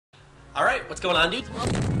All right, what's going on, dude?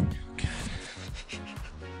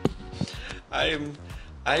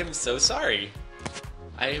 I'm so sorry.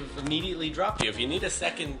 I have immediately dropped you. If you need a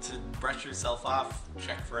second to brush yourself off,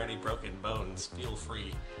 check for any broken bones, feel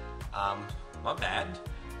free. My bad.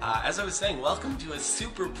 As I was saying, welcome to a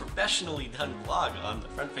super professionally done vlog on the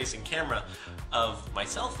front-facing camera of my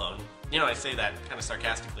cell phone. You know, I say that kind of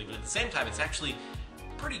sarcastically, but at the same time, it's actually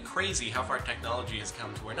pretty crazy how far technology has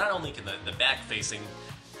come to where not only can the back-facing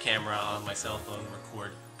camera on my cell phone record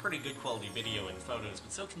pretty good quality video and photos,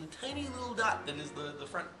 but so can the tiny little dot that is the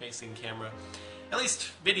front-facing camera. At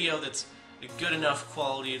least video that's good enough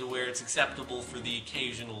quality to where it's acceptable for the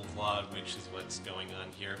occasional vlog, which is what's going on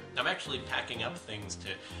here. I'm actually packing up things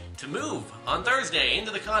to move on Thursday into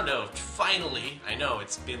the condo. Finally, I know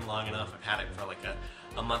it's been long enough. I've had it for like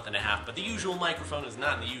a month and a half, but the usual microphone is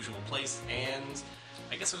not in the usual place, and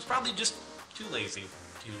I guess I was probably just too lazy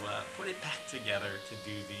to put it back together to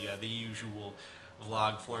do the usual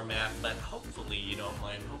vlog format, but hopefully you don't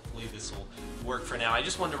mind. Hopefully this will work for now. I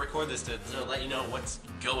just wanted to record this to let you know what's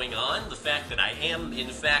going on, the fact that I am in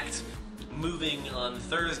fact moving on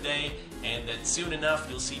Thursday, and that soon enough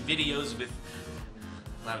you'll see videos with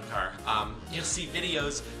loud car. You'll see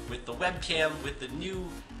videos with the webcam with a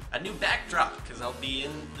new backdrop, because I'll be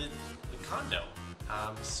in the condo.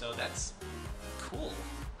 So that's cool.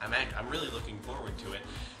 I'm really looking forward to it.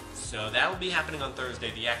 So that will be happening on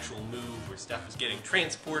Thursday, the actual move where stuff is getting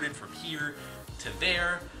transported from here to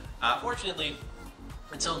there. Fortunately,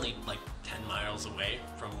 it's only like 10 miles away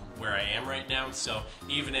from where I am right now, so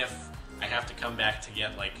even if I have to come back to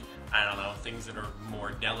get, like, I don't know, things that are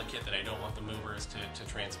more delicate that I don't want the movers to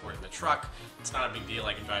transport in the truck, it's not a big deal.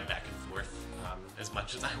 I can drive back and forth as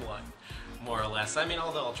much as I want, more or less. I mean,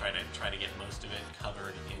 although I'll try to get most of it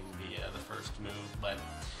covered in the first move, but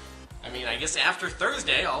I mean, I guess after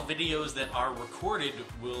Thursday, all videos that are recorded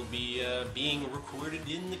will be being recorded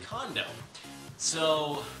in the condo.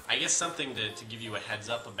 So I guess something to give you a heads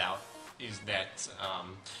up about is that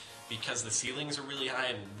because the ceilings are really high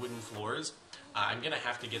and wooden floors, I'm going to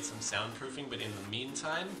have to get some soundproofing, but in the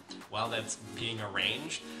meantime, while that's being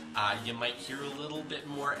arranged, you might hear a little bit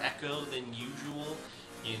more echo than usual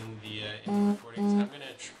in the recordings.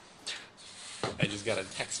 I just got a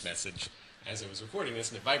text message as I was recording this,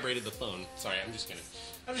 and it vibrated the phone. Sorry, I'm just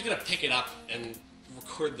gonna pick it up and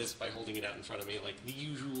record this by holding it out in front of me like the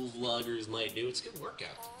usual vloggers might do. It's a good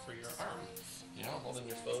workout for your arm, you know, holding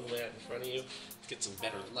your phone way out in front of you. Get some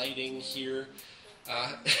better lighting here.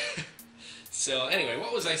 So anyway,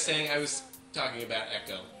 what was I saying? I was talking about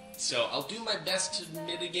echo. So I'll do my best to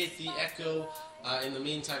mitigate the echo. In the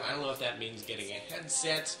meantime, I don't know if that means getting a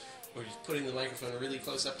headset or just putting the microphone really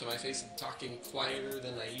close up to my face and talking quieter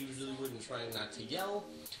than I usually would and trying not to yell.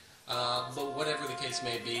 But whatever the case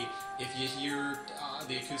may be, if you hear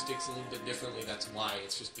the acoustics a little bit differently, that's why.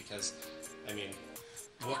 It's just because, I mean,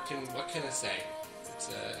 what can I say? It's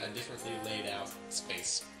a differently laid out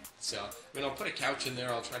space. So, I mean, I'll put a couch in there,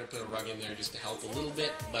 I'll try to put a rug in there just to help a little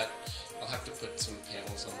bit, but I'll have to put some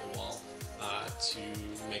panels on the wall to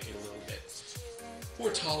make it a little bit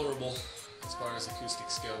more tolerable as far as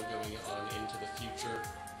acoustics go going on into the future.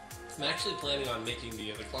 I'm actually planning on making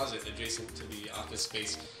the closet adjacent to the office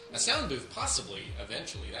space a sound booth, possibly,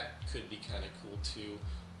 eventually. That could be kind of cool too.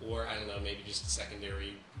 Or, I don't know, maybe just a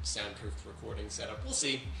secondary soundproof recording setup. We'll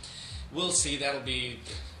see. We'll see. That'll be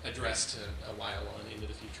addressed a while on into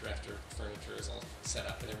the future after furniture is all set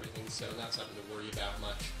up and everything, so not something to worry about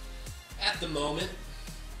much at the moment.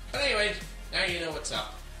 But anyway, now you know what's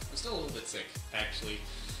up. I'm still a little bit sick, actually.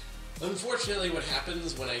 Unfortunately, what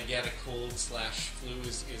happens when I get a cold/flu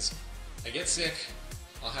is I get sick,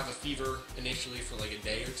 I'll have a fever initially for like a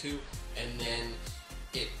day or two, and then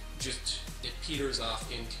it peters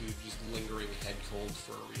off into just lingering head cold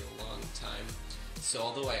for a real long time. So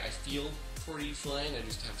although I feel pretty fine, I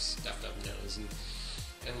just have stuffed up nose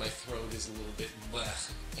and my throat is a little bit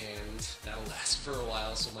bleh, and that'll last for a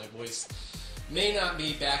while, so my voice may not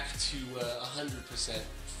be back to 100%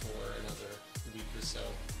 for another week or so.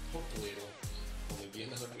 Hopefully it'll only be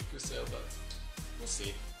another week or so, but we'll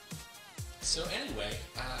see. So anyway,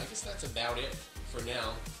 I guess that's about it for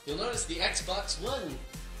now. You'll notice the Xbox One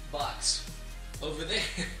box over there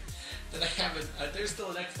that I haven't, there's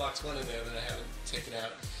still an Xbox One in there that I haven't taken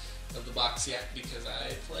out of the box yet because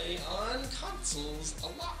I play on consoles a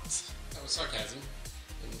lot. That was sarcasm,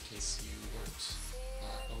 in case you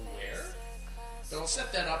weren't aware. But I'll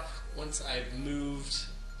set that up once I've moved,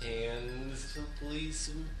 and hopefully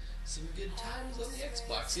some good times on the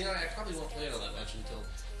Xbox. You know, I probably won't play it all that much until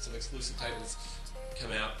some exclusive titles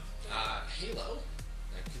come out. Halo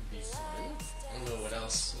That could be fun. I don't know what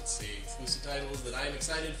else. Let's see. Exclusive titles that I'm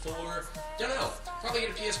excited for. Don't know. Probably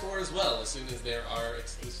get a PS4 as well as soon as there are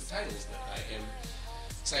exclusive titles that I am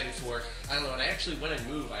excited for. I don't know. And I actually, when I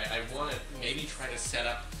move, I want to maybe try to set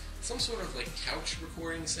up some sort of like couch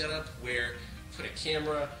recording setup where put a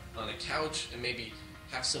camera on a couch and maybe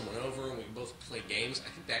have someone over and we can both play games. I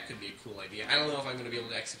think that could be a cool idea. I don't know if I'm going to be able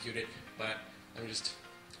to execute it, but I'm just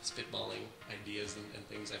spitballing ideas and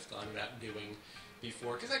things I've thought about doing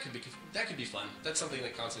before, because that could be fun. That's something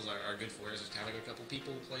that consoles are good for, is just having a couple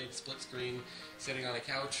people play split screen, sitting on a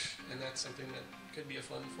couch, and that's something that could be a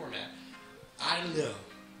fun format. I don't know.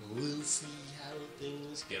 We'll see how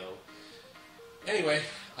things go. Anyway,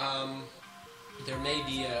 there may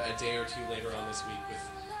be a day or two later on this week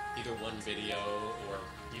with either one video or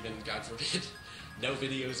even, God forbid, no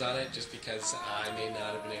videos on it, just because I may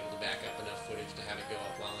not have been able to back up enough footage to have it go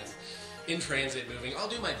up while I'm in transit moving. I'll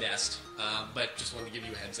do my best, but just wanted to give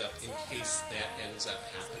you a heads up in case that ends up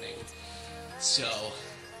happening. So,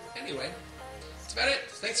 anyway, that's about it.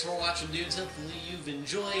 Thanks for watching, dudes. Hopefully you've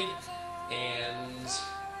enjoyed, and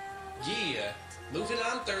yeah, moving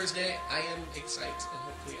on Thursday. I am excited, and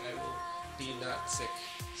hopefully I will be not sick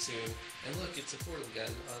soon. And look, it's a portal gun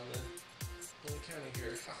on the counter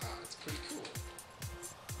here. Haha, it's pretty cool.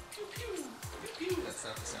 Pew pew, pew pew. That's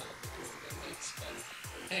not the sound of the portal gun lights,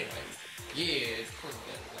 but anyway, yeah, portal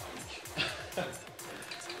gun launch.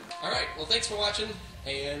 Alright, well thanks for watching,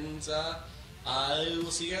 and I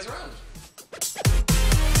will see you guys around.